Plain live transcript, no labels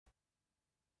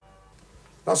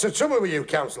That's the trouble with you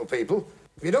council people.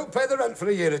 If you don't pay the rent for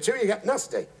a year or two, you get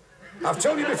nasty. I've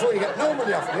told you before, you get no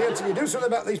money off me until you do something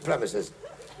about these premises.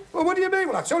 Well, what do you mean?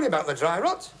 Well, I told you about the dry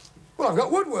rot. Well, I've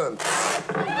got woodworm.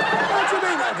 What do you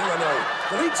mean I do, I know?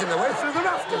 They're eating their way through the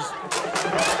rafters.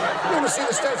 You want to see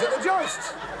the state of the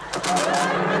joists?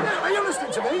 Are you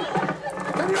listening to me?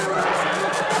 Can you hear what I'm saying?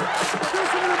 Do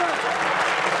something about it.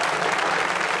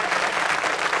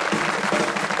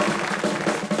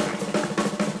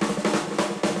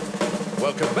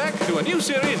 Welcome back to a new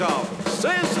series of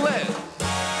Says Les.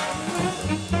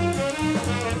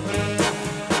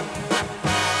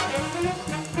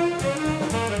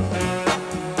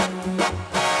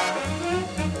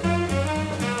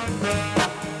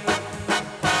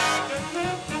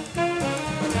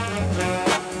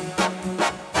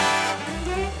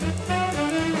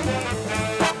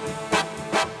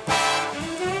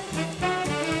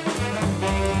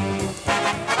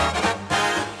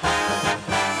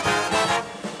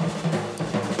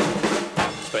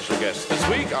 Special guests this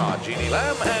week are Jeannie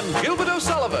Lamb and Gilbert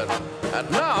O'Sullivan. And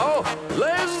now,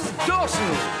 Les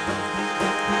Dawson.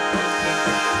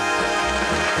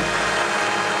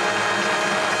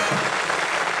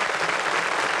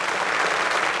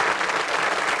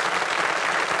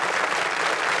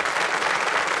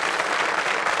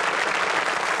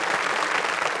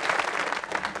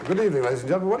 Good evening, ladies and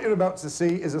gentlemen. What you're about to see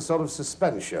is a sort of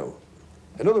suspense show.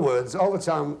 In other words, all the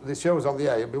time the show's on the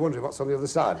air, you'll be wondering what's on the other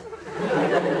side.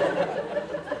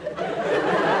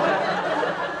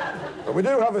 But we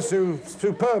do have a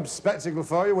superb spectacle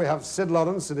for you. We have Sid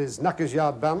Lawrence and his Knackers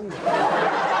Yard Band.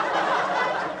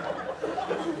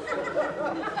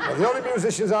 The only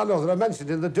musicians I know that are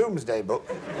mentioned in the Doomsday Book.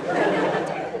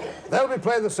 They'll be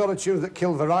playing the sort of tunes that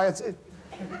kill variety.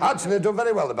 Actually, they've done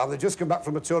very well, the band. They've just come back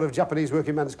from a tour of Japanese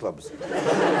working men's clubs.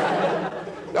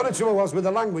 The only trouble was, with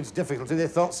the language difficulty, they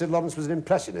thought Sid Lawrence was an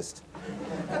impressionist.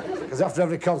 Because after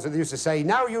every concert, they used to say,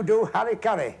 "Now you do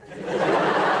harikari."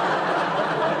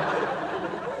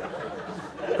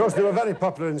 Of course, they were very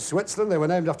popular in Switzerland. They were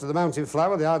named after the mountain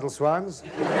flower, the idle swines.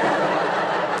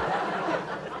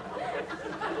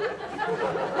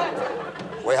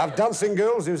 We have dancing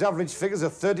girls whose average figures are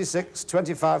 36,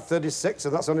 25, 36,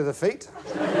 and that's only the feet.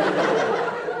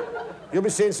 You'll be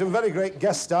seeing some very great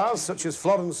guest stars, such as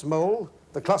Florence Mole,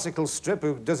 the classical strip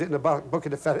who does it in a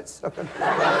bucket of ferrets.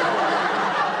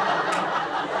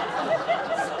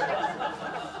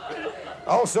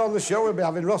 Also on the show, we'll be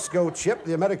having Roscoe Chip,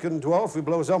 the American dwarf who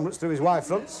blows omelettes through his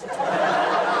Y-fronts.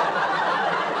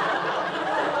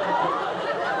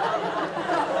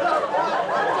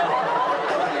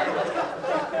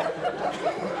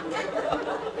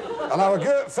 And our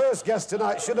first guest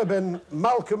tonight should have been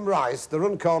Malcolm Rice, the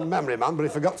Runcorn memory man, but he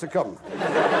forgot to come.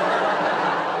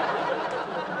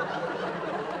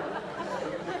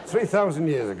 3,000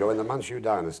 years ago in the Manchu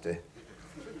dynasty,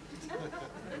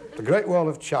 the Great Wall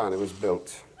of China was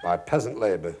built by peasant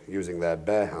labour using their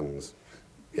bare hands.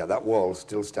 Yet that wall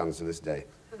still stands to this day.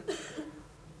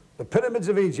 The pyramids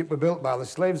of Egypt were built by the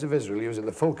slaves of Israel using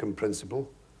the Fulcrum principle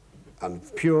and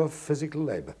pure physical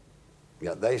labour.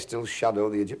 Yet they still shadow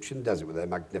the Egyptian desert with their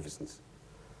magnificence.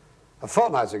 A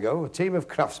fortnight ago, a team of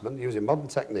craftsmen using modern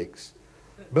techniques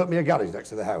built me a garage next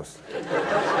to the house.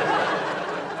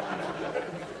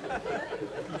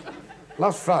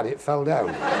 Last Friday, it fell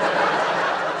down.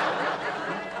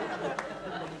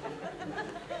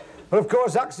 But of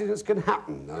course, accidents can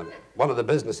happen. One of the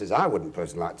businesses I wouldn't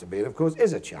personally like to be in, of course,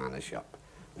 is a china shop,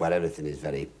 where everything is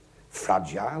very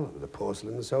fragile, the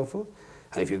porcelain and so forth.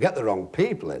 And if you get the wrong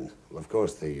people in, well, of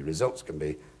course, the results can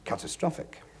be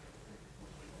catastrophic.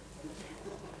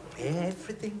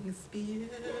 Everything is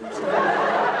beautiful.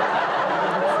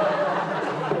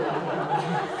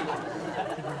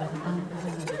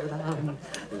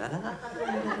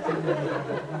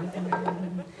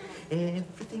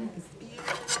 Everything is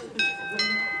beautiful.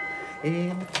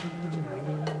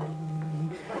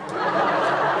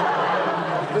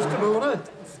 Mr. Boner?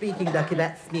 Speaking, Ducky,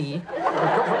 that's me. I've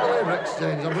come from the Labour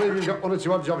Exchange. I believe you've got one or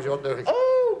two odd jobs you want doing.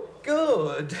 Oh,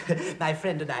 good. My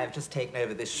friend and I have just taken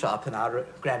over this shop, and our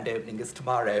grand opening is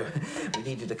tomorrow. We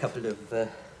needed a couple of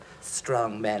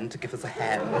strong men to give us a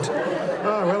hand.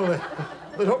 Ah, well,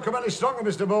 they don't come any stronger,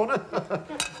 Mr. Boner.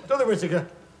 Do they, Whittaker?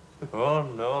 Oh,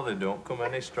 no, they don't come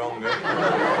any stronger.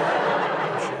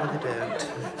 I'm sure they don't.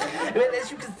 Well,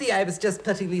 as you can see, I was just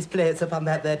putting these plates up on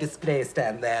that there display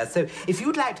stand there. So if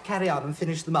you'd like to carry on and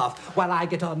finish them off while I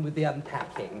get on with the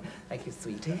unpacking. Thank you,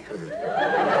 sweetie.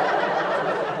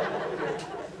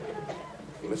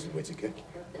 Listen, Whittaker,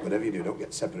 whatever you do, don't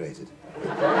get separated.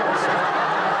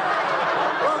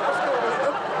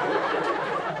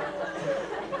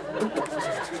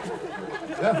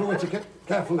 Careful, Whittaker.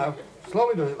 Careful now.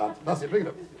 Slowly do it, lad. That's it, bring it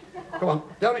up. Come on,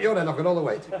 down at your end, I've got all the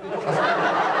weight. That's it.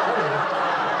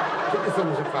 Keep your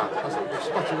thumbs apart. That's it. You're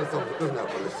spotting the thumbs. It doesn't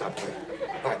help on this side.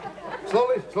 Right.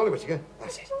 Slowly, slowly, Whittaker.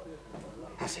 That's it.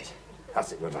 That's it.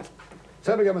 That's it, good man.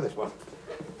 Same again with this one.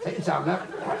 Take your time now.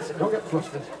 That's it. Don't get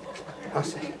flustered.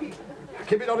 That's it.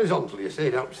 Keep it horizontal, you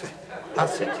see, don't you?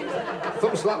 That's it.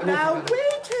 Thumb slightly. Now, wait a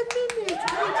minute.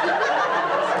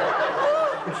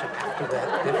 You should have to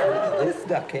work different to this,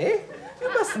 Ducky. You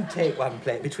mustn't take one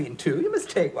plate between two. You must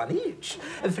take one each.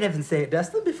 And for heaven's sake,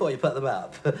 dust them before you put them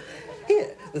up.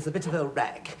 Here, there's a bit of old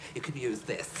rag. You can use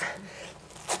this.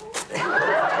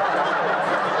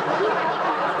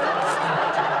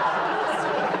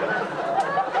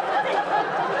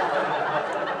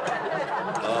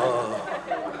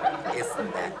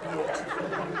 Isn't that beautiful?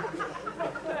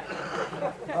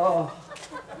 Oh,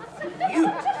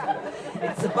 beautiful.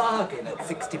 It's a bargain at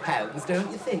 £60,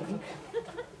 don't you think?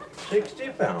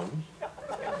 £60?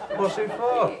 What's it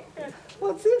for?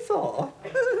 What's it for?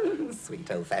 Sweet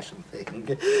old-fashioned thing.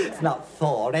 It's not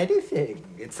for anything.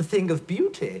 It's a thing of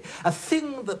beauty. A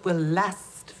thing that will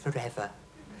last forever.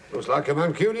 Looks like a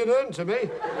Mancunian urn to me.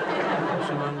 What's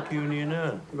a Mancunian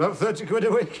urn? About 30 quid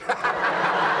a week.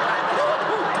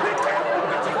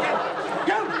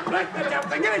 Go, break the damn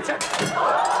thing, get it, check.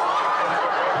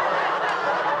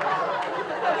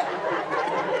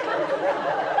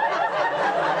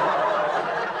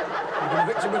 You've been a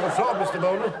victim of a fraud, Mr.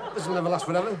 Bowler. This will never last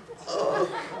forever.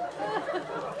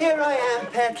 Here I am,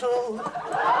 Petal.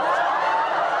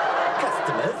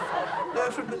 Customers?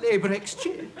 They're from the Labour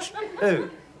Exchange. Who?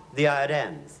 The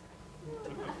IRMs?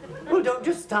 Well, don't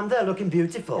just stand there looking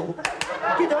beautiful.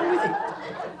 Get on with it.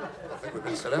 I think we've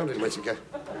been surrounded, Whittaker.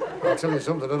 I'll tell you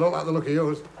something, I don't like the look of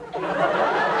yours.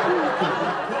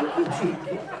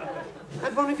 Cheeky.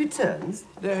 Had one of your turns?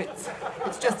 No, it's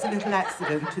just a little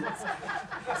accident.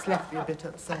 It's left me a bit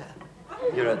upset.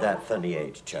 You're at that funny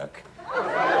age, Chuck.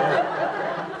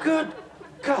 Good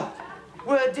God!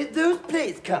 Where did those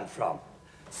plates come from?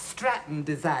 Stratton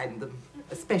designed them,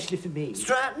 especially for me.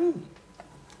 Stratton?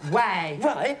 Why?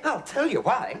 Why? I'll tell you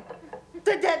why.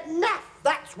 They're dead naff,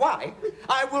 that's why.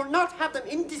 I will not have them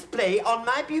in display on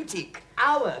my boutique.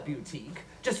 Our boutique?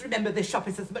 Just remember this shop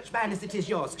is as much mine as it is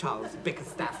yours, Charles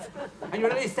Bickerstaff. And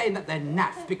you're only saying that they're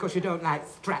naff because you don't like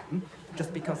Stratton,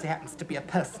 just because he happens to be a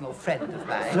personal friend of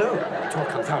mine. So, it all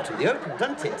comes out in the open,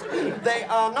 doesn't it? They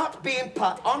are not being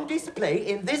put on display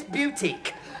in this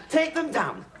boutique. Take them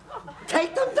down.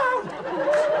 Take them down!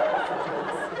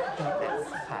 Let's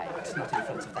fight, not in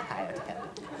front of the hired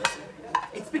help.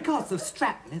 It's because of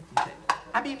Stratton, isn't it?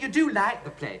 I mean, you do like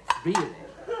the plates, really.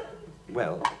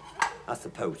 Well, I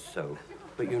suppose so.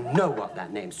 But you know what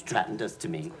that name Stratton does to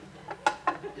me.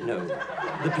 No,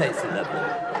 the plates are lovely.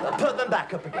 Put them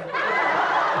back up again. Put them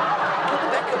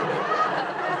back up again.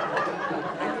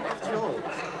 After all,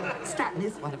 Stratton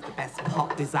is one of the best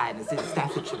pop designers in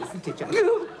Staffordshire, isn't he, John?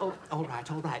 Oh, all right,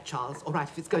 Charles. All right,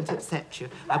 if it's going to upset you,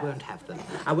 I won't have them.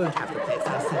 I won't have the plates.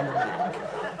 I'll send them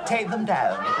back. Take them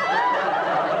down.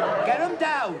 Get them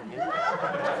down.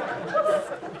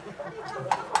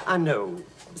 I know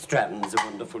Stratton's a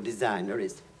wonderful designer.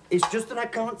 It's just that I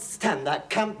can't stand that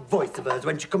camp voice of hers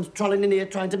when she comes trolling in here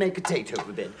trying to make a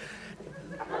takeover bid.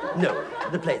 No,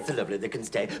 the plates are lovely. They can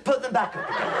stay. Put them back up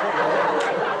again.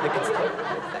 They can stay.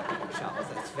 Thank you, Charles.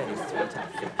 That's very sweet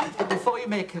of you. But before you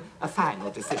make a final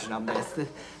decision on this...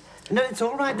 No, it's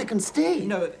all right. They can stay.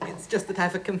 No, it's just that I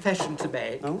have a confession to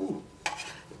make. Oh.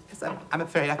 Yes, I'm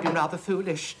afraid I've been rather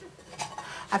foolish.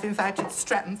 I've invited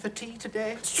Stratton for tea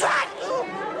today. Stratton!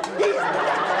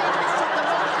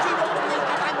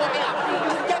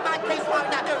 Get my place right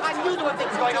now. I knew there were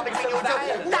things going on between you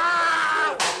two. No!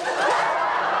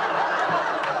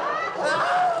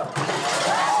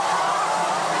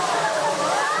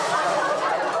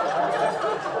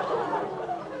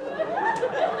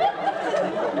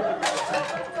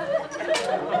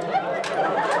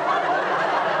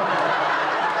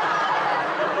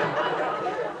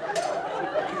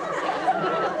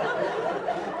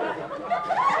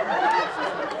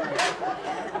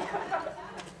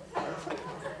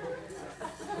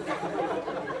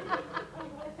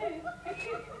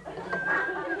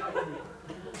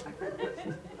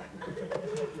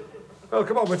 Well,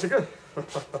 come on, Whittaker.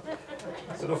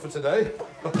 That's enough for today.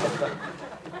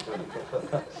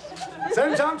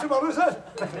 Same time tomorrow, sir.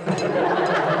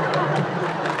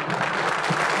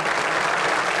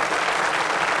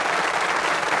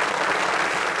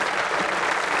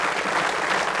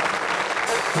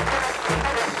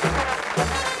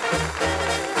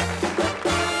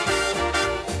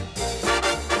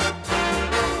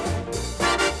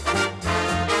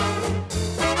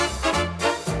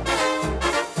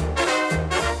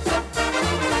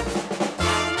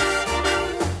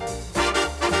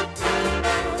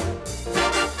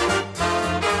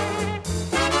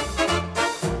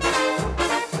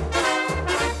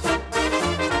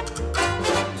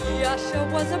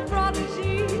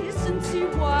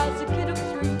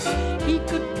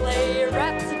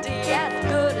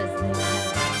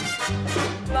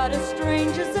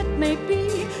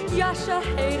 a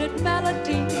hated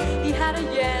melody. He had a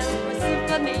yen for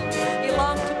symphony. He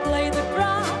longed to play the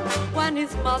drum when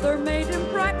his mother made him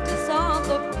practice on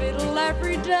the fiddle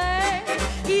every day.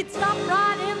 He'd stop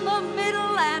right in the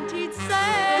middle and he'd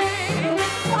say,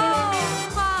 oh,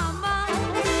 mama,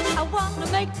 I want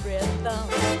to make rhythm,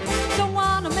 don't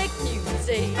want to make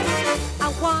music.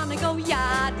 I want to go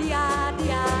yada, yada,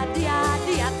 yada,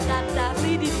 yada, yada,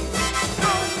 yada, dee.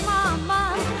 Oh, mama,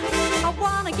 I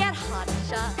want to get hot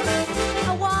shot.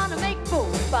 I want to make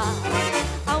boba.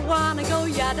 I want to go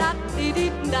yada, dee, dee,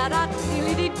 da, da,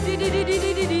 dee, dee, dee, dee, dee,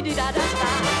 dee, dee, dee, da, da,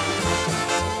 da.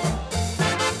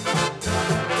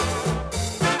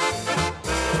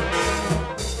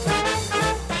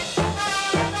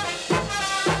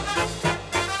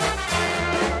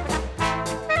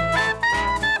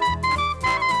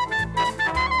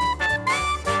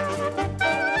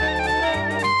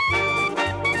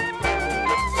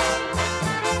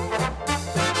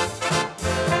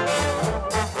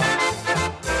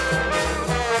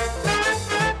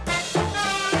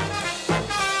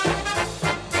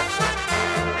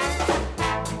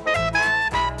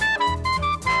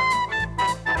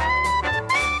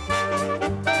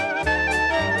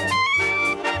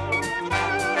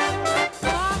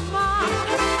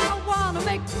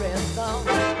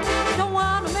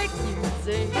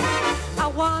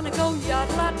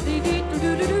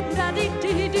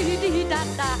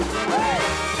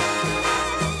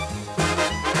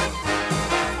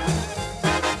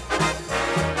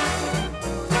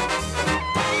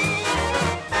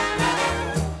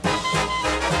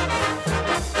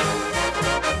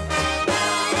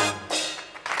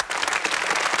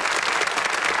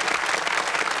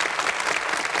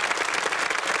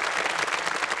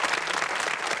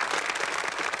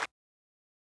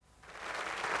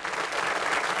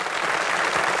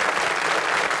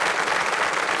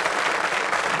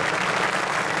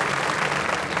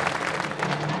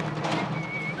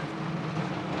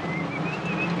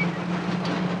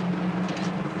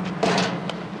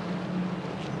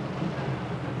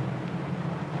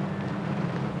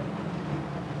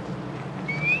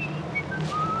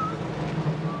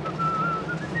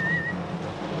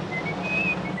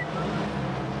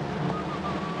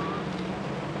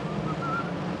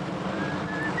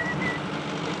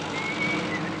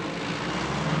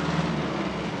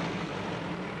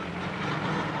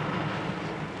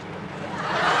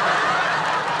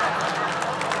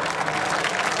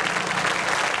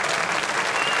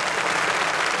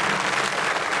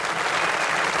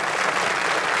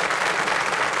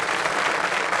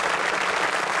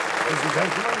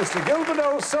 Mr. Gilbert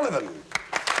O'Sullivan.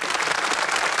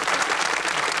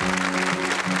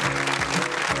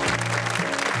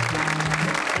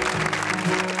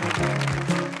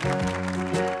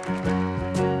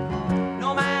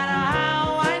 No matter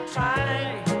how I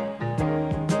try,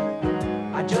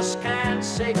 I just can't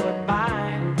say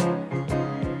goodbye.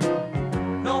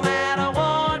 No matter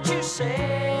what you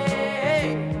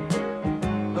say,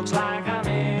 looks like I'm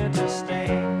here to stay.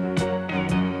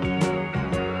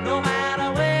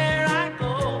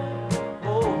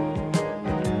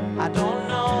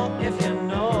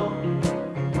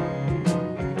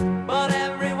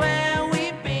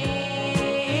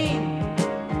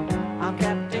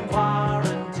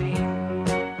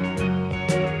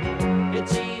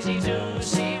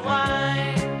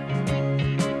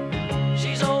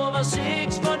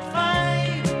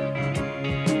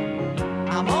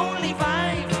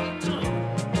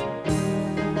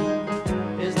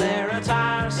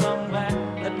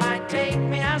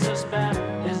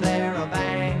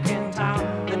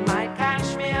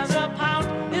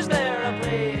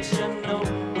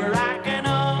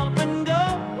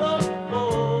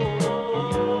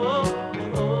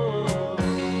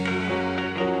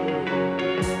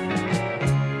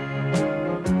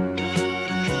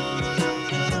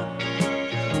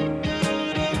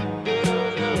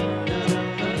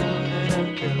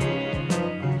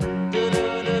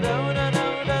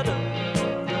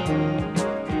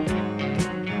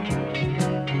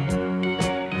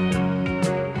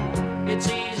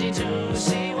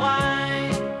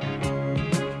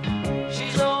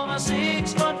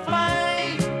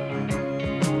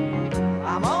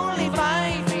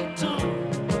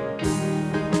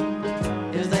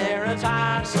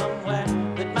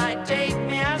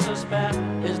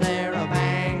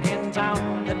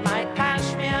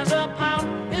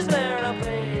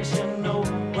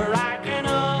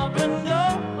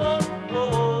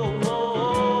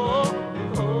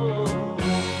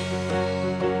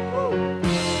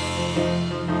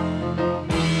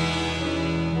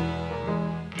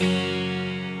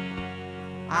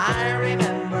 I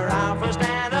remember our first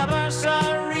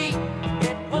anniversary.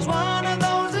 It was one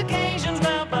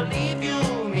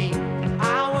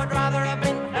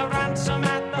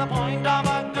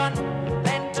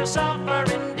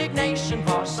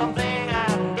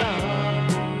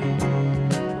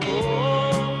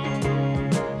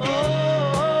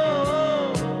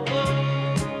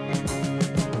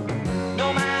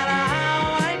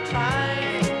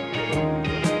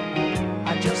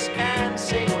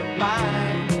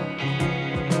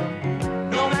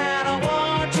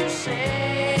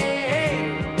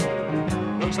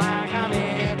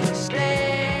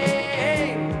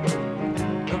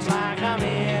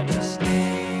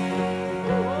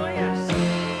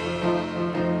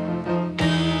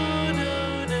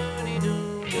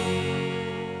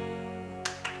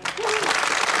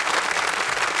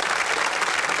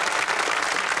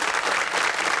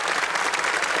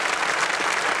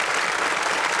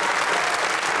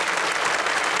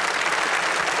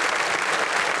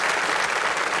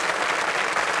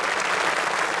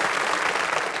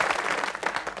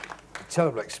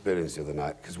terrible experience the other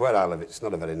night, because where I live, it's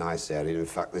not a very nice area. In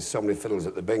fact, there's so many fiddles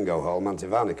at the bingo hall,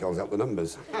 Mantivani calls out the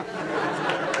numbers.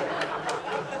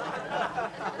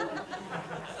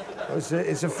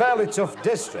 It's a fairly tough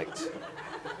district.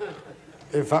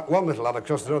 In fact, one little lad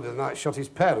across the road the other night shot his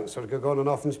parents so he could go on an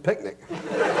orphan's picnic.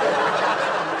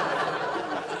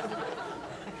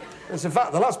 It's a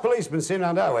fact, the last policeman seen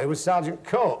around our way was Sergeant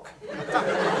Cork.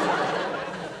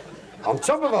 On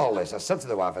top of all this, I said to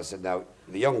the wife, I said, now,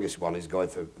 the youngest one is going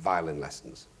for violin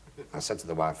lessons. I said to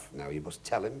the wife, now, you must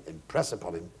tell him, impress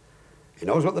upon him. He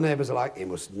knows what the neighbours are like. He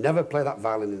must never play that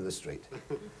violin in the street.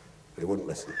 But he wouldn't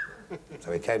listen.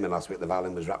 So he came in last week, the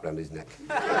violin was wrapped around his neck.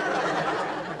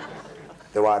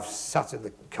 The wife sat in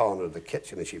the corner of the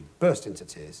kitchen and she burst into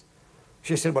tears.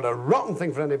 She said, what a rotten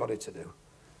thing for anybody to do.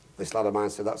 This lad of mine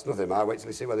said, that's nothing, Ma. Wait till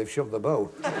you see where they've shoved the bow.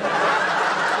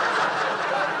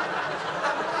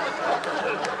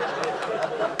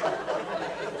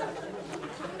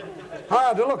 I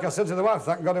had a look. I said to the wife,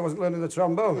 thank God I wasn't learning the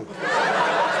trombone.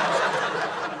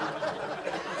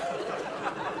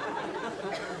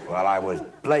 Well, I was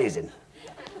blazing.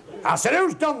 I said,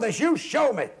 who's done this? You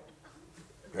show me.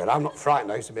 He said, I'm not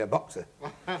frightened. I used to be a boxer.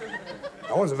 I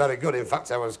wasn't very good. In fact,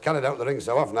 I was carried out the ring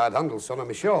so often I had handles sewn on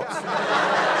my shorts.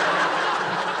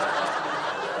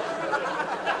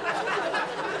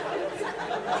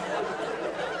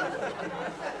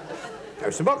 I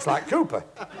used to box like Cooper.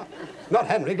 Not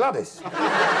Henry, Gladys.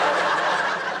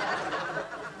 I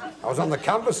was on the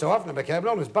canvas so often I became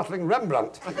known as battling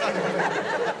Rembrandt.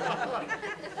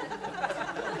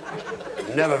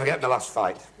 Never forget my last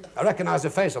fight. I recognised a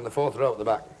face on the fourth row at the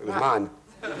back. It was mine.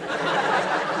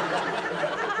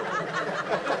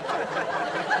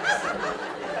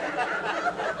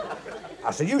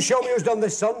 I said, you show me who's done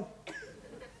this, son.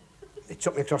 He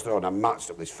took me across the road and I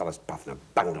marched up this fella's path and I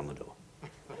banged on the door.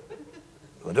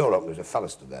 The door opened, there was a fella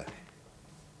stood there.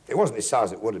 It wasn't his size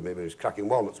that wounded me, but he was cracking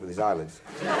walnuts with his eyelids.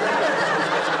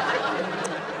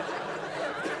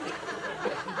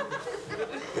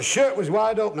 His shirt was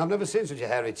wide open. I've never seen such a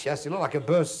hairy chest. He looked like a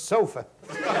burst sofa.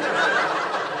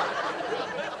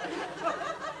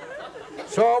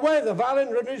 So I waved the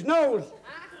violin under his nose.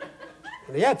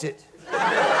 And he ate it.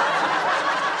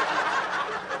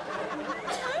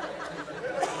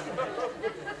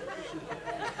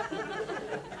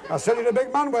 I said, you're a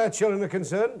big man where children are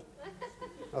concerned.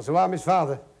 I said, well, I'm his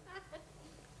father.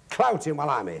 Clout him while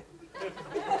I'm here.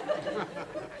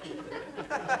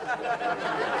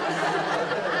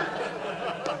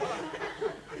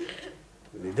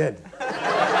 And he did.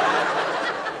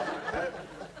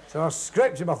 So I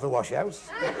scraped him off the wash house.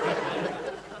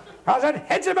 I said,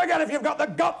 hit him again if you've got the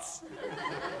guts.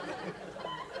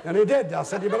 And he did. I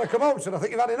said, you better come home, son. I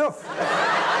think you've had enough.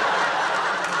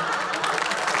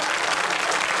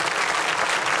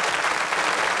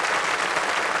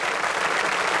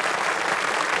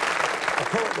 A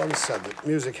poet once said that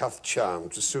music hath charm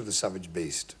to soothe the savage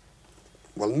beast.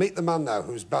 Well, meet the man now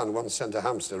whose band once sent a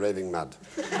hamster raving mad.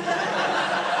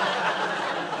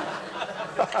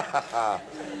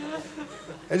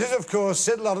 It is, of course,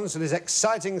 Sid Lawrence and his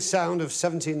exciting sound of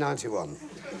 1791.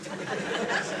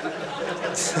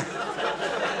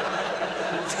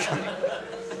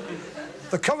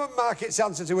 The common market's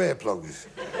answer to earplugs.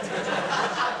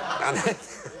 And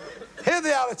here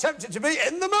they are attempting to be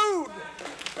in the mood.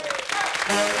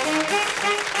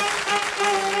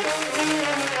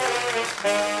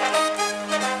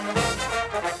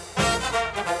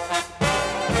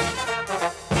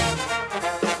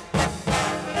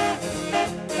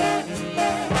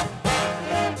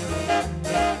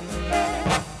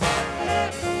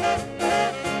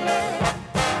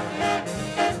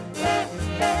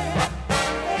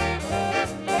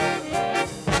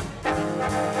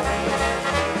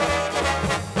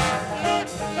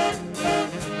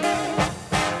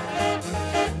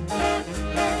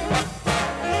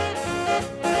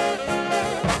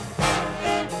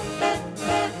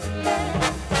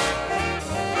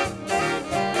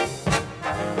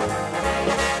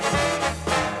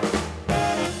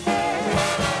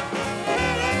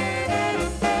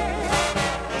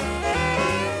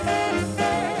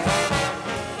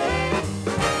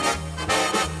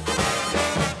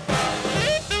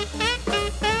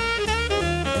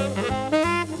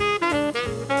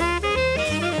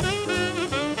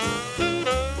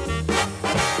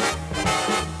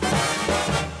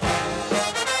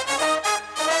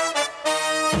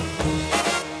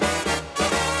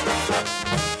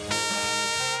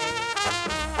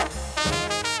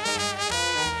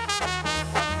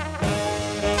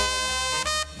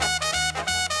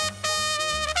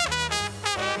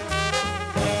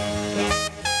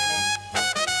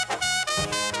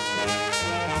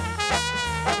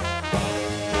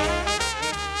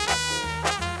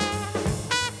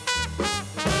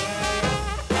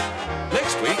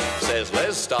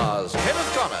 stars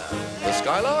Kenneth Connor, The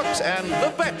Skylarks and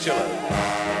The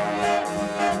Bachelor.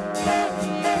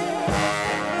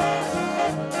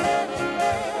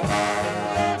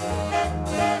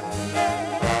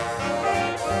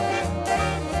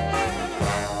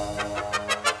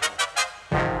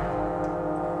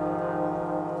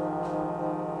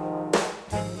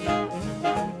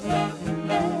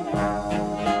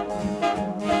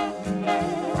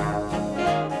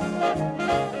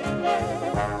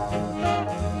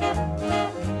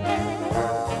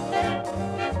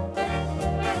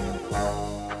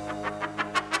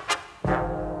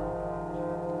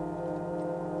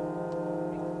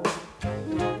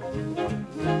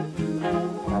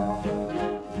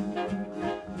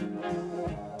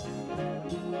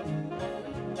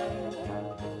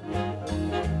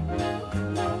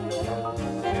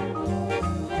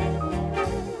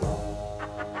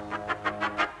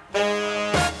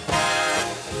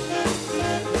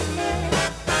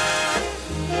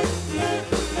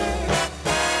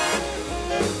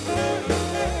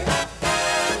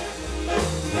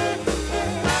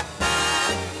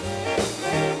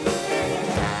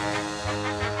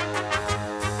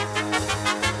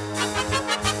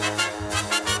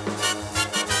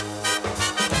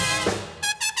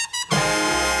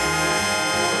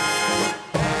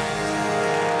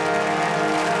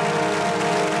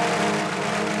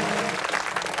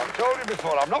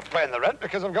 Before, I'm not paying the rent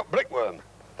because I've got brickworm.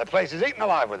 The place is eaten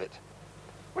alive with it.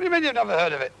 What do you mean you've never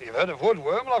heard of it? You've heard of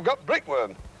woodworm? Well, I've got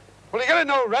brickworm. Well, you're getting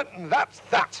no rent, and that's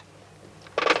that.